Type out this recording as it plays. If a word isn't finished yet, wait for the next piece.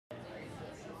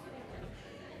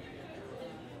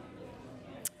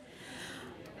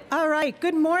All right,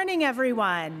 good morning,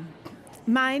 everyone.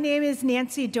 My name is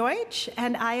Nancy Deutsch,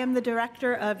 and I am the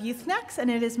director of Youth-Nex, and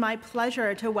it is my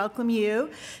pleasure to welcome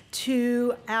you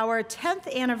to our 10th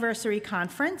anniversary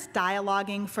conference,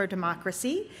 Dialoging for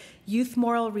Democracy, Youth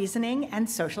Moral Reasoning, and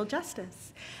Social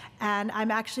Justice. And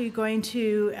I'm actually going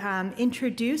to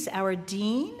introduce our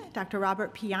dean, Dr.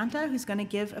 Robert Pianta, who's going to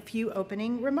give a few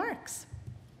opening remarks.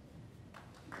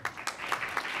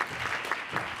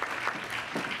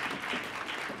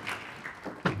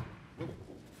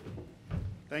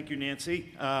 Thank you,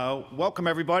 Nancy. Welcome,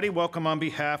 everybody. Welcome on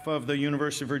behalf of the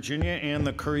University of Virginia and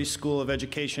the Curry School of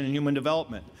Education and Human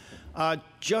Development. I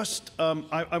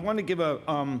want to give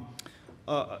a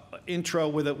intro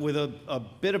with a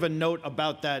bit of a note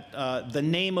about that, the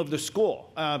name of the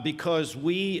school, because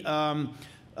we,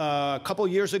 a couple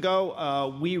years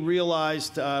ago, we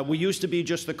realized we used to be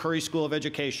just the Curry School of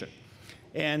Education.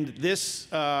 And this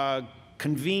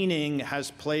convening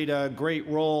has played a great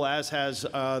role, as has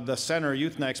the center,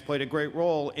 Youth-Nex, played a great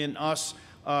role in us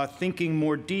thinking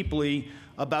more deeply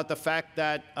about the fact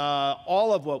that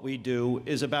all of what we do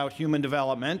is about human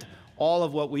development. All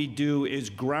of what we do is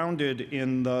grounded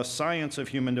in the science of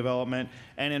human development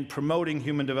and in promoting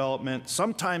human development,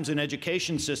 sometimes in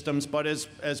education systems, but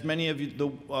as many of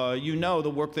you know, the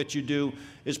work that you do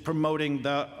is promoting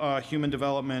the human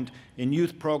development in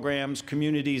youth programs,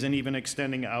 communities, and even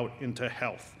extending out into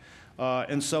health.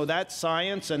 And so that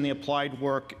science and the applied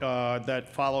work that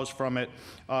follows from it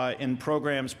in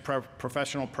programs,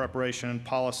 professional preparation, and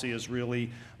policy is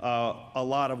really a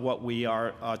lot of what we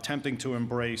are attempting to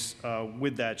embrace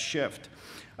with that shift.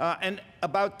 And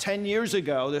about 10 years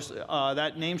ago,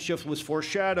 that name shift was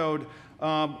foreshadowed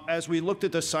as we looked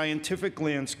at the scientific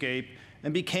landscape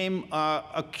and became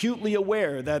acutely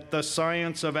aware that the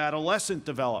science of adolescent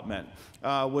development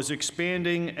was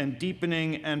expanding and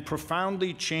deepening and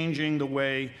profoundly changing the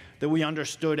way that we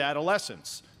understood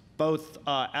adolescence, both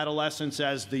adolescence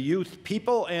as the youth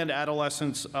people and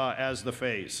adolescence as the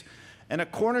phase. And a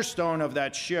cornerstone of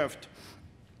that shift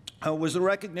was the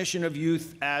recognition of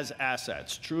youth as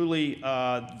assets, truly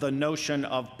the notion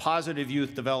of positive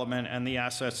youth development and the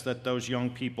assets that those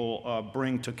young people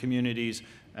bring to communities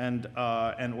and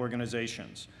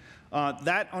organizations.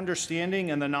 That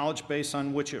understanding and the knowledge base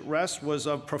on which it rests was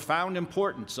of profound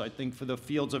importance, I think, for the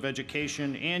fields of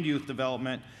education and youth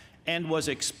development, and was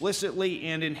explicitly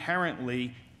and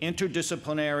inherently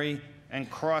interdisciplinary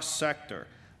and cross-sector.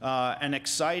 An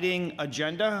exciting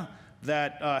agenda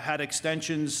that had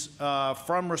extensions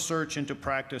from research into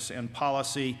practice and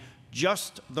policy,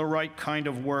 just the right kind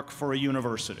of work for a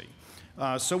university.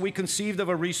 So we conceived of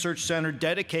a research center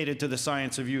dedicated to the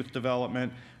science of youth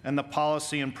development and the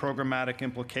policy and programmatic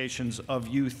implications of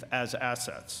youth as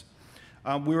assets.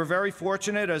 We were very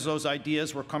fortunate, as those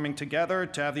ideas were coming together,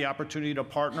 to have the opportunity to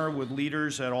partner with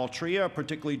leaders at Altria,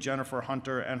 particularly Jennifer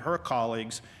Hunter and her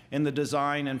colleagues, in the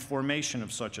design and formation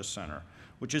of such a center,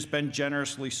 which has been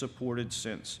generously supported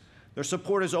since. Their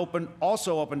support has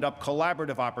also opened up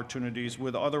collaborative opportunities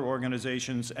with other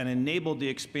organizations and enabled the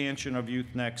expansion of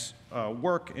Youth-Nex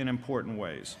work in important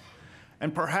ways.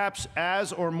 And perhaps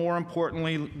as or more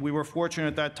importantly, we were fortunate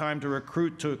at that time to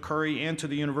recruit to Curry and to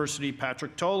the university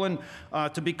Patrick Tolan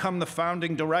to become the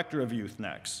founding director of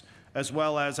Youth-Nex, as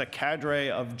well as a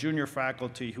cadre of junior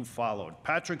faculty who followed.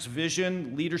 Patrick's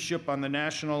vision, leadership on the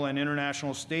national and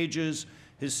international stages,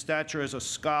 his stature as a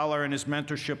scholar, and his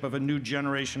mentorship of a new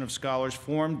generation of scholars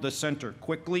formed the center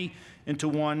quickly into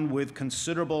one with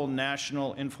considerable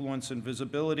national influence and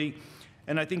visibility,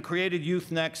 and I think created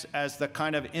Youth-Nex as the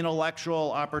kind of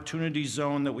intellectual opportunity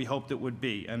zone that we hoped it would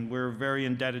be. And we're very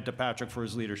indebted to Patrick for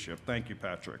his leadership. Thank you,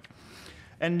 Patrick.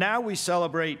 And now we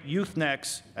celebrate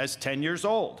Youth-Nex as 10 years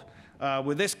old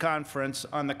with this conference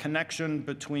on the connection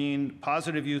between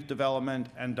positive youth development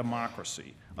and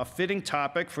democracy, a fitting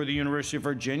topic for the University of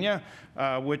Virginia,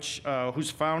 whose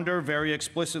founder very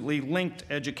explicitly linked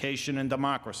education and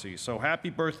democracy. So happy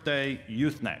birthday,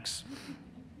 Youth-Nex.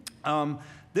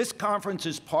 This conference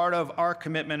is part of our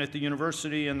commitment at the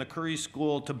university and the Curry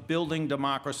School to building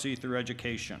democracy through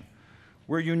education.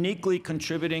 We're uniquely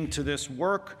contributing to this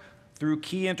work through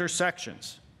key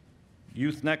intersections.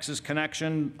 Youth-Nex's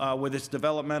connection with its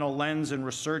developmental lens in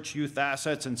research, youth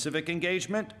assets, and civic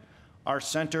engagement, our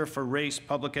Center for Race,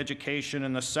 Public Education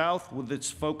in the South with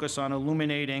its focus on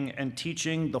illuminating and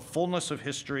teaching the fullness of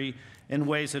history in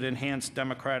ways that enhance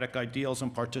democratic ideals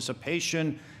and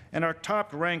participation, and our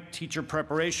top-ranked teacher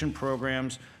preparation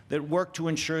programs that work to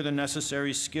ensure the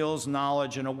necessary skills,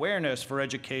 knowledge, and awareness for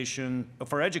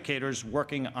educators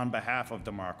working on behalf of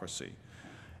democracy.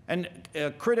 And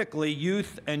critically,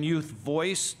 youth and youth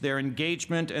voice, their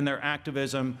engagement and their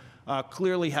activism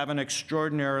clearly have an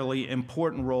extraordinarily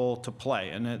important role to play,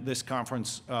 and this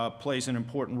conference plays an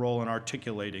important role in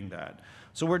articulating that.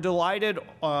 So we're delighted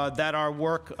that our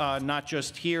work, not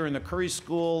just here in the Curry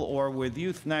School or with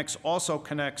Youth-Nex, also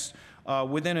connects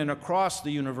within and across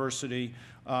the university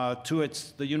to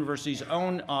the university's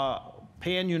own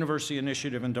Pan-University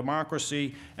Initiative in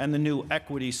Democracy and the new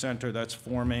Equity Center that's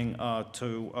forming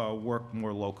to work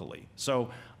more locally.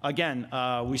 So again,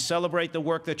 we celebrate the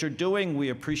work that you're doing. We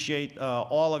appreciate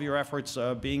all of your efforts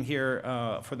being here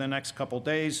for the next couple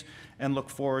days and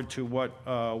look forward to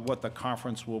what the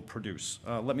conference will produce.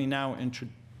 Let me now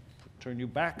turn you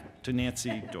back to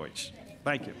Nancy Deutsch.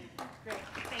 Thank you. Great.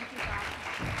 Thank you, Bob.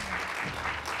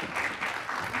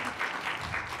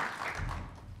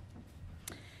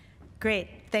 Great.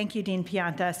 Thank you, Dean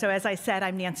Pianta. So as I said,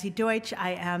 I'm Nancy Deutsch.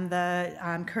 I am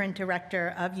the current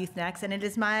director of Youth-Nex, and it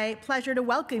is my pleasure to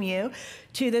welcome you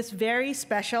to this very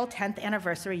special 10th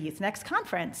anniversary Youth-Nex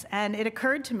conference. And it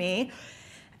occurred to me,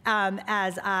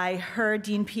 as I heard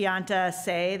Dean Pianta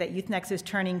say that Youth-Nex is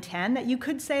turning 10, that you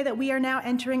could say that we are now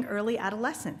entering early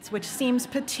adolescence, which seems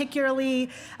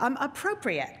particularly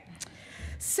appropriate.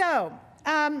 So,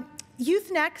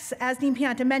 Youth-Nex, as Dean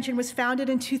Pianta mentioned, was founded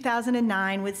in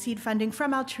 2009 with seed funding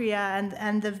from Altria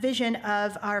and the vision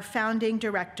of our founding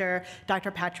director,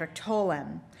 Dr. Patrick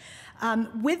Tolan.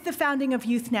 With the founding of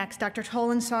Youth-Nex, Dr.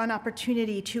 Tolan saw an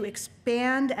opportunity to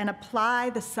expand and apply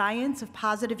the science of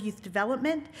positive youth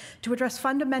development to address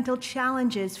fundamental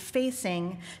challenges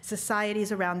facing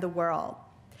societies around the world.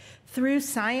 Through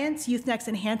science, Youth-Nex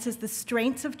enhances the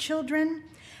strengths of children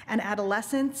and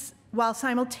adolescents while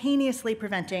simultaneously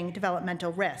preventing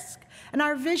developmental risk. And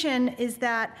our vision is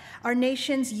that our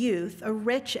nation's youth, a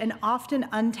rich and often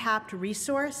untapped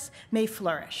resource, may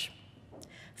flourish.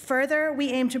 Further,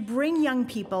 we aim to bring young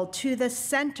people to the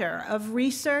center of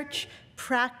research,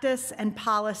 practice, and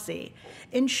policy,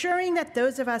 ensuring that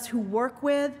those of us who work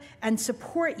with and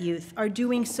support youth are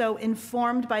doing so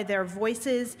informed by their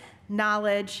voices,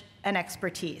 knowledge, and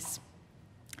expertise.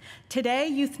 Today,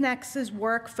 Youth-Nex's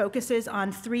work focuses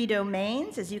on 3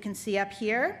 domains, as you can see up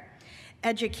here: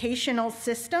 educational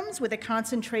systems with a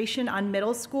concentration on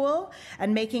middle school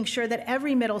and making sure that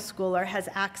every middle schooler has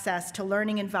access to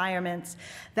learning environments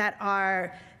that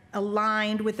are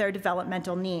aligned with their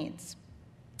developmental needs.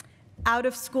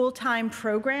 Out-of-school time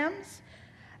programs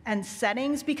and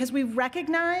settings, because we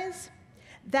recognize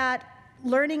that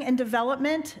learning and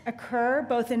development occur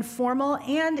both in formal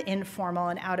and informal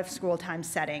and out-of-school time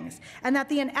settings, and that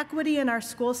the inequity in our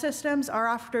school systems are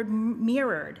often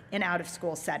mirrored in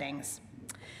out-of-school settings,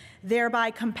 thereby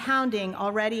compounding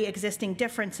already existing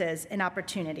differences in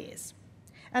opportunities.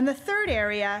 And the third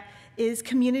area is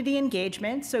community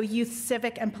engagement, so youth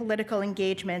civic and political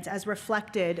engagements as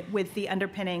reflected with the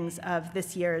underpinnings of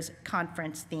this year's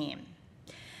conference theme.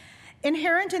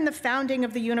 Inherent in the founding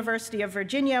of the University of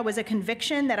Virginia was a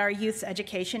conviction that our youth's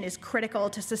education is critical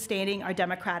to sustaining our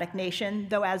democratic nation,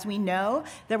 though as we know,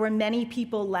 there were many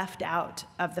people left out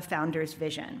of the founder's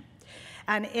vision.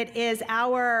 And it is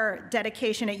our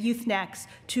dedication at Youth-Nex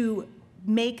to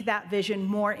make that vision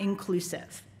more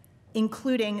inclusive,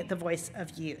 including the voice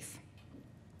of youth.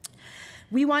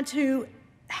 We want to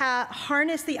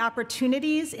harness the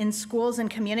opportunities in schools and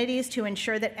communities to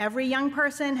ensure that every young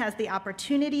person has the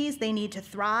opportunities they need to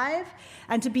thrive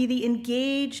and to be the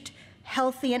engaged,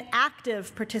 healthy, and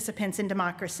active participants in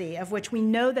democracy, of which we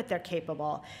know that they're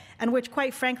capable, and which,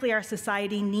 quite frankly, our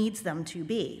society needs them to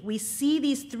be. We see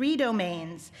these 3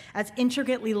 domains as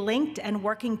intricately linked and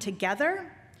working together,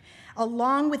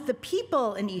 along with the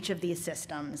people in each of these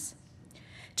systems,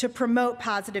 to promote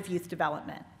positive youth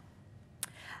development.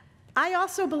 I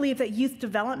also believe that youth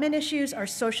development issues are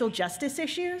social justice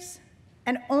issues,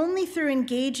 and only through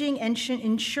engaging and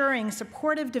ensuring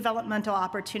supportive developmental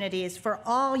opportunities for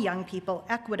all young people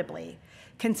equitably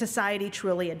can society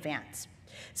truly advance.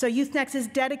 So Youth-Nex is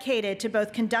dedicated to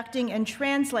both conducting and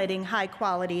translating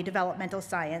high-quality developmental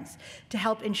science to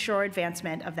help ensure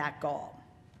advancement of that goal.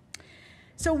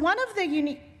 So one of the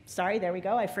unique, sorry, there we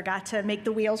go, I forgot to make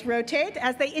the wheels rotate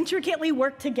as they intricately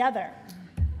work together.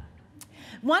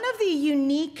 One of the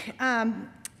unique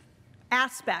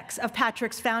aspects of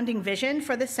Patrick's founding vision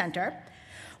for the center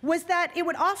was that it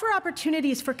would offer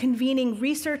opportunities for convening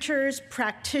researchers,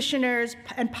 practitioners,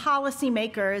 and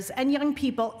policymakers and young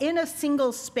people in a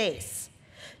single space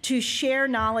to share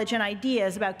knowledge and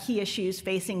ideas about key issues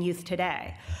facing youth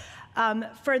today.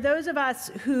 For those of us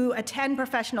who attend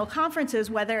professional conferences,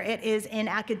 whether it is in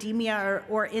academia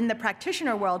or in the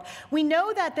practitioner world, we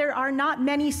know that there are not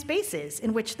many spaces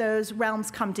in which those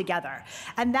realms come together.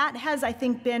 And that has, I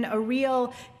think, been a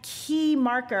real key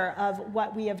marker of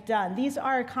what we have done. These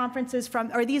are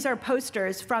these are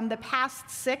posters from the past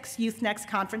 6 Youth-Nex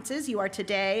conferences. You are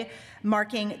today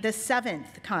marking the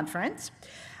 7th conference.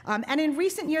 And in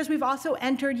recent years, we've also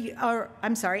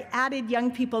added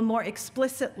young people more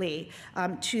explicitly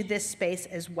to this space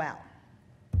as well.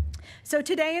 So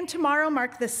today and tomorrow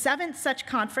mark the 7th such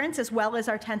conference, as well as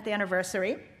our 10th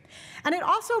anniversary. And it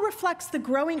also reflects the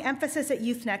growing emphasis at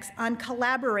Youth-Nex on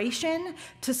collaboration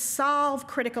to solve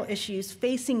critical issues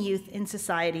facing youth in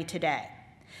society today.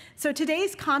 So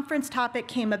today's conference topic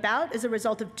came about as a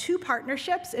result of 2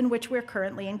 partnerships in which we're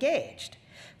currently engaged.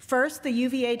 First, the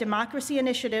UVA Democracy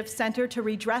Initiative Center to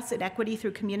Redress Inequity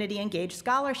Through Community-Engaged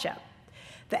Scholarship.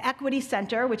 The Equity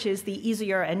Center, which is the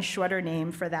easier and shorter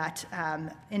name for that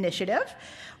initiative,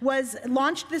 was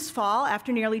launched this fall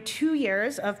after nearly 2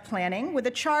 years of planning with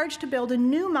a charge to build a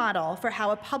new model for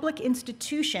how a public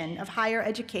institution of higher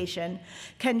education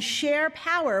can share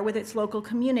power with its local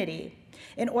community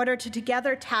in order to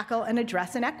together tackle and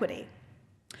address inequity.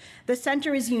 The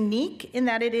center is unique in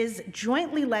that it is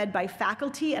jointly led by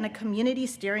faculty and a community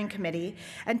steering committee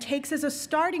and takes as a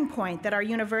starting point that our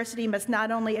university must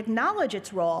not only acknowledge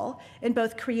its role in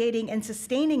both creating and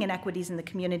sustaining inequities in the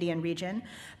community and region,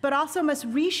 but also must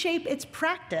reshape its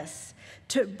practice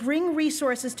to bring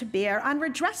resources to bear on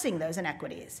redressing those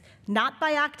inequities, not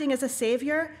by acting as a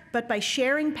savior, but by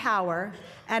sharing power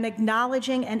and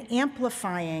acknowledging and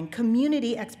amplifying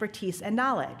community expertise and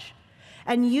knowledge.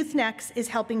 And Youth-Nex is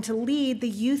helping to lead the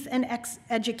youth and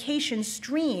education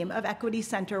stream of Equity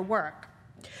Center work,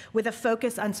 with a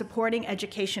focus on supporting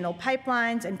educational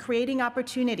pipelines and creating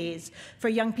opportunities for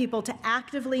young people to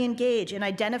actively engage in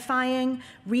identifying,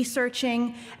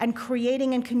 researching, and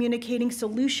creating and communicating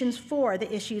solutions for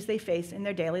the issues they face in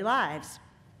their daily lives.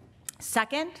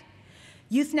 Second,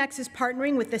 Youth-Nex is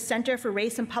partnering with the Center for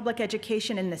Race and Public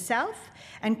Education in the South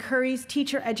and Curry's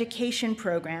Teacher Education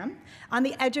Program on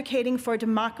the Educating for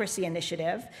Democracy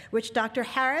initiative, which Dr.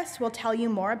 Harris will tell you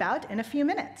more about in a few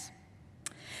minutes.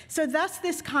 So thus,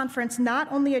 this conference not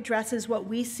only addresses what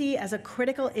we see as a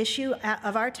critical issue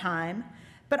of our time,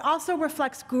 but also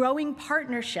reflects growing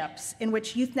partnerships in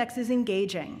which Youth-Nex is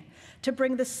engaging to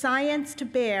bring the science to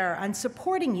bear on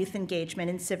supporting youth engagement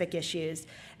in civic issues,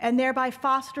 and thereby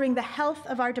fostering the health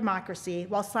of our democracy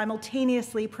while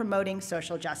simultaneously promoting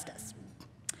social justice.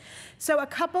 So a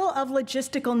couple of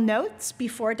logistical notes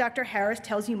before Dr. Harris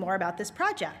tells you more about this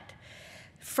project.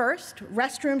 First,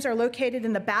 restrooms are located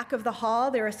in the back of the hall.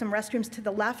 There are some restrooms to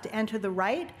the left and to the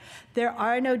right. There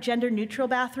are no gender-neutral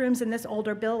bathrooms in this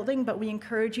older building, but we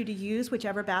encourage you to use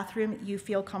whichever bathroom you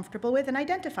feel comfortable with and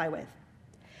identify with.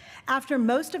 After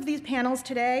most of these panels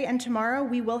today and tomorrow,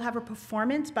 we will have a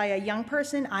performance by a young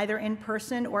person, either in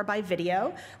person or by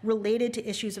video, related to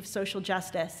issues of social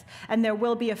justice. And there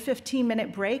will be a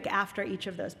 15-minute break after each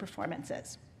of those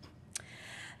performances.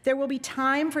 There will be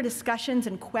time for discussions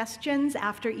and questions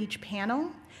after each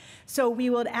panel. So we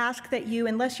would ask that you,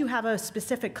 unless you have a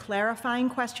specific clarifying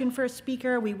question for a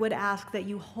speaker, we would ask that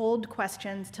you hold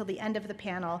questions till the end of the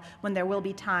panel when there will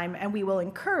be time, and we will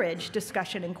encourage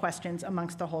discussion and questions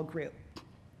amongst the whole group.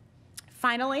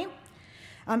 Finally,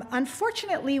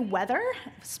 unfortunately, weather,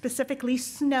 specifically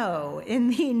snow in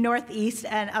the Northeast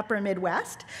and Upper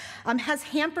Midwest, has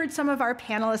hampered some of our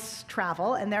panelists'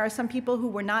 travel, and there are some people who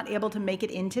were not able to make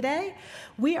it in today.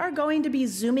 We are going to be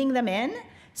Zooming them in.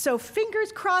 So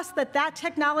fingers crossed that that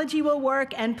technology will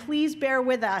work, and please bear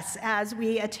with us as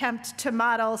we attempt to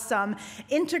model some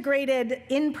integrated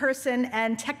in-person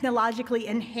and technologically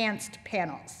enhanced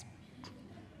panels.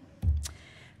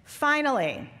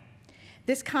 Finally,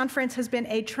 this conference has been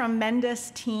a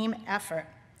tremendous team effort,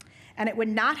 and it would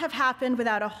not have happened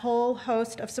without a whole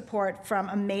host of support from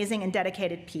amazing and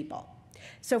dedicated people.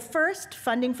 So first,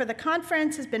 funding for the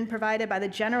conference has been provided by the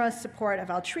generous support of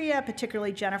Altria,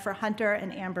 particularly Jennifer Hunter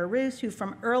and Amber Roos, who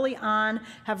from early on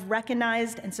have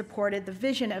recognized and supported the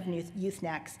vision of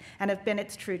Youth-Nex and have been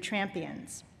its true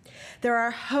champions. There are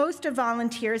a host of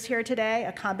volunteers here today,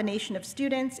 a combination of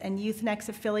students and Youth-Nex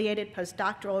affiliated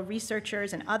postdoctoral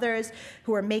researchers and others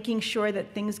who are making sure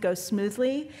that things go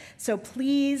smoothly. So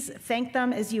please thank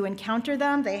them as you encounter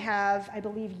them. They have, I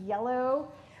believe,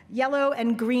 yellow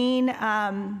and green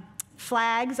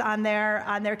flags on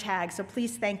their tags, so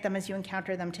please thank them as you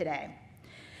encounter them today.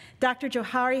 Dr.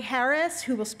 Johari Harris,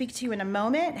 who will speak to you in a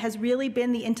moment, has really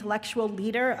been the intellectual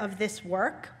leader of this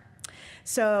work.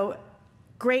 So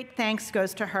Great thanks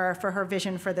goes to her for her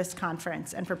vision for this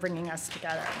conference and for bringing us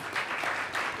together.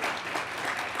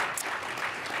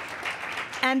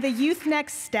 And the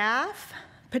Youth-Nex staff,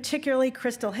 particularly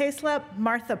Crystal Hayslip,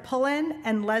 Martha Pullen,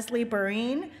 and Leslie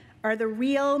Bureen, are the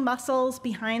real muscles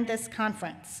behind this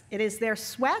conference. It is their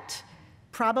sweat,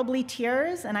 probably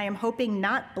tears, and I am hoping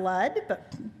not blood,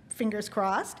 but fingers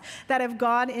crossed, that have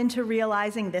gone into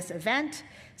realizing this event.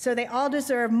 So they all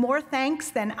deserve more thanks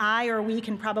than I or we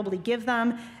can probably give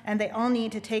them, and they all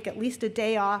need to take at least a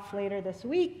day off later this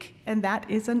week, and that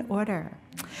is an order.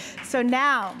 So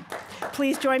now,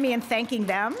 please join me in thanking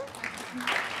them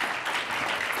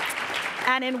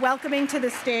and in welcoming to the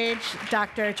stage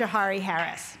Dr. Johari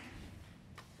Harris.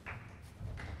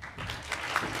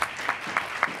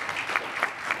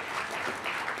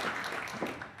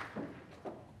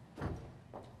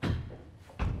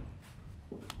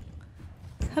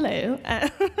 Hello.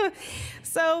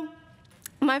 So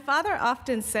my father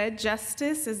often said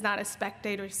justice is not a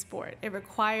spectator sport.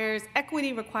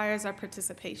 Equity requires our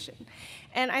participation.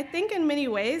 And I think in many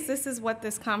ways, this is what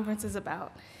this conference is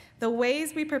about. The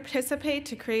ways we participate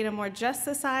to create a more just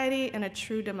society and a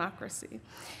true democracy.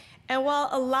 And while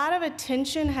a lot of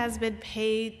attention has been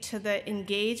paid to the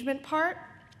engagement part,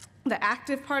 the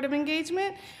active part of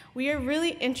engagement, we are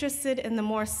really interested in the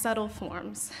more subtle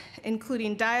forms,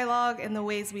 including dialogue and the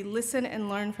ways we listen and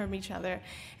learn from each other,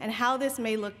 and how this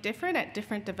may look different at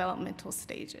different developmental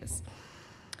stages.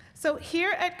 So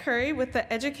here at Curry, with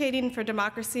the Educating for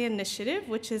Democracy Initiative,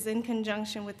 which is in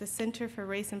conjunction with the Center for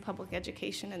Race and Public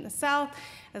Education in the South,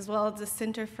 as well as the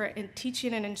Center for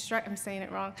Teaching and I'm saying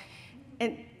it wrong,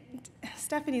 and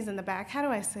Stephanie's in the back, how do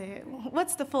I say it?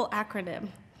 What's the full acronym?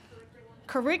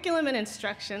 Curriculum and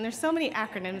instruction. There's so many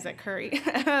acronyms at Curry.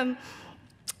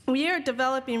 We are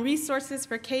developing resources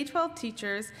for K-12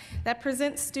 teachers that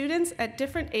present students at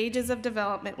different ages of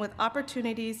development with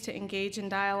opportunities to engage in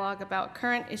dialogue about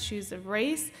current issues of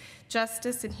race,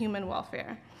 justice, and human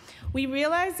welfare. We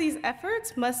realize these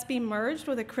efforts must be merged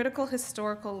with a critical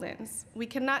historical lens. We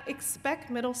cannot expect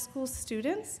middle school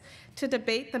students to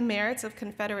debate the merits of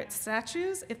Confederate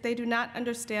statues if they do not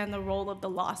understand the role of the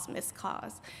lost missed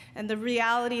cause and the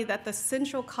reality that the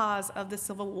central cause of the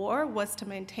Civil War was to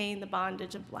maintain the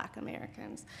bondage of Black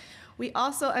Americans. We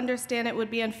also understand it would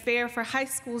be unfair for high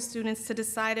school students to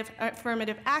decide if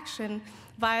affirmative action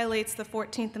violates the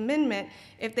 14th Amendment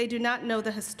if they do not know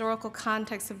the historical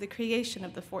context of the creation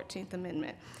of the 14th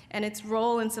Amendment and its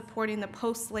role in supporting the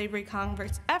post-slavery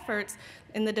Congress efforts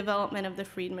in the development of the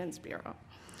Freedmen's Bureau.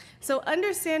 So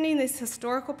understanding these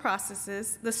historical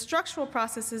processes, the structural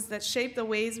processes that shape the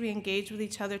ways we engage with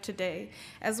each other today,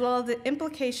 as well as the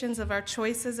implications of our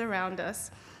choices around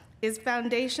us, is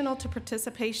foundational to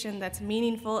participation that's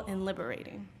meaningful and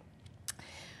liberating.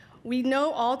 We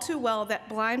know all too well that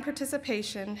blind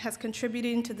participation has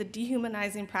contributed to the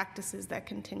dehumanizing practices that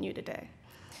continue today.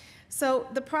 So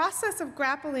the process of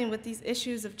grappling with these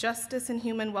issues of justice and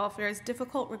human welfare is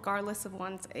difficult regardless of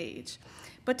one's age.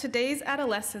 But today's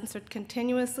adolescents are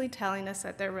continuously telling us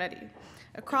that they're ready.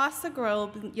 Across the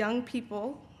globe, young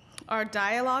people are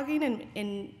dialoguing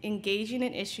and engaging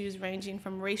in issues ranging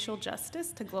from racial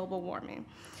justice to global warming.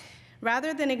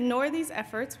 Rather than ignore these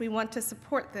efforts, we want to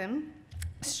support them,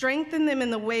 strengthen them in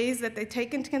the ways that they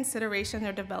take into consideration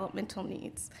their developmental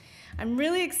needs. I'm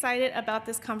really excited about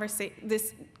this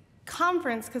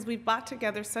conference because we've brought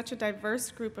together such a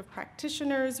diverse group of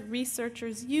practitioners,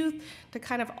 researchers, youth, to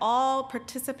kind of all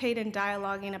participate in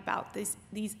dialoguing about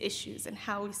these issues and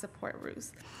how we support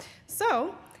Ruth.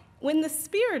 So, in the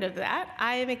spirit of that,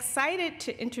 I am excited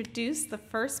to introduce the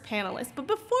first panelist. But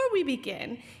before we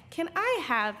begin, can I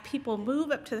have people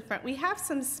move up to the front? We have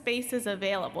some spaces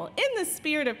available in the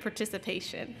spirit of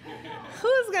participation.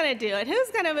 Who's gonna do it?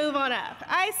 Who's gonna move on up?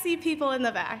 I see people in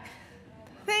the back.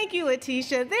 Thank you,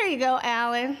 Letitia. There you go,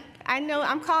 Alan. I know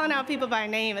I'm calling out people by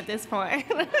name at this point.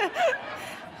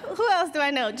 Who else do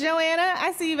I know? Joanna,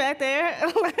 I see you back there.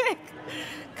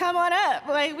 Come on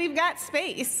up, we've got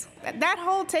space. That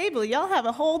whole table, y'all have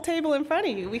a whole table in front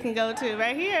of you we can go to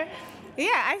right here. Yeah,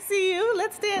 I see you.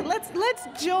 Let's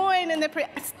join in the,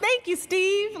 thank you,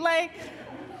 Steve.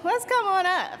 Let's come on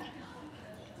up.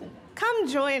 Come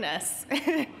join us.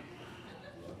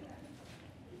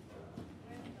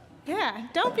 Yeah,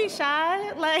 don't be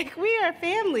shy. We are a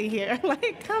family here.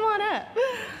 Come on up.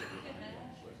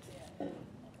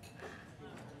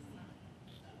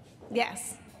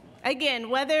 Yes. Again,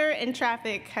 weather and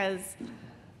traffic has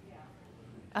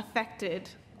affected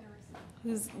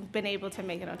who's been able to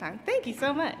make it on time. Thank you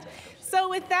so much. So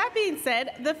with that being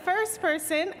said, the first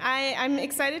person, I'm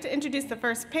excited to introduce the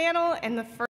first panel and the first